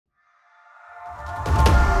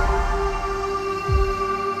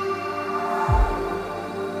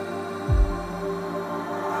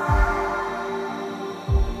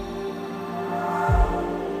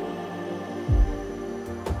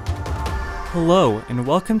Hello, and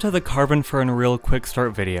welcome to the Carbon for Unreal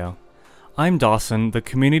QuickStart video. I'm Dawson, the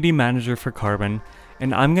Community Manager for Carbon,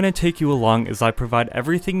 and I'm going to take you along as I provide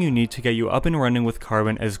everything you need to get you up and running with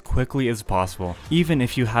Carbon as quickly as possible, even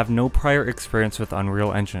if you have no prior experience with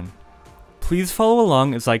Unreal Engine. Please follow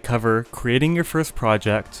along as I cover creating your first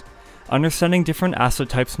project, understanding different asset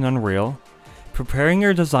types in Unreal, preparing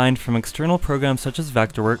your design from external programs such as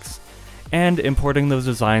Vectorworks, and importing those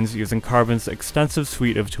designs using Carbon's extensive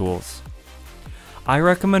suite of tools. I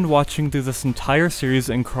recommend watching through this entire series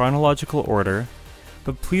in chronological order,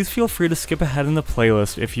 but please feel free to skip ahead in the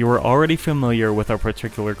playlist if you are already familiar with our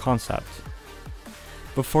particular concept.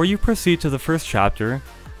 Before you proceed to the first chapter,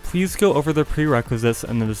 please go over the prerequisites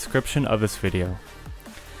in the description of this video.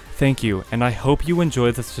 Thank you, and I hope you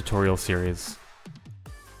enjoy this tutorial series.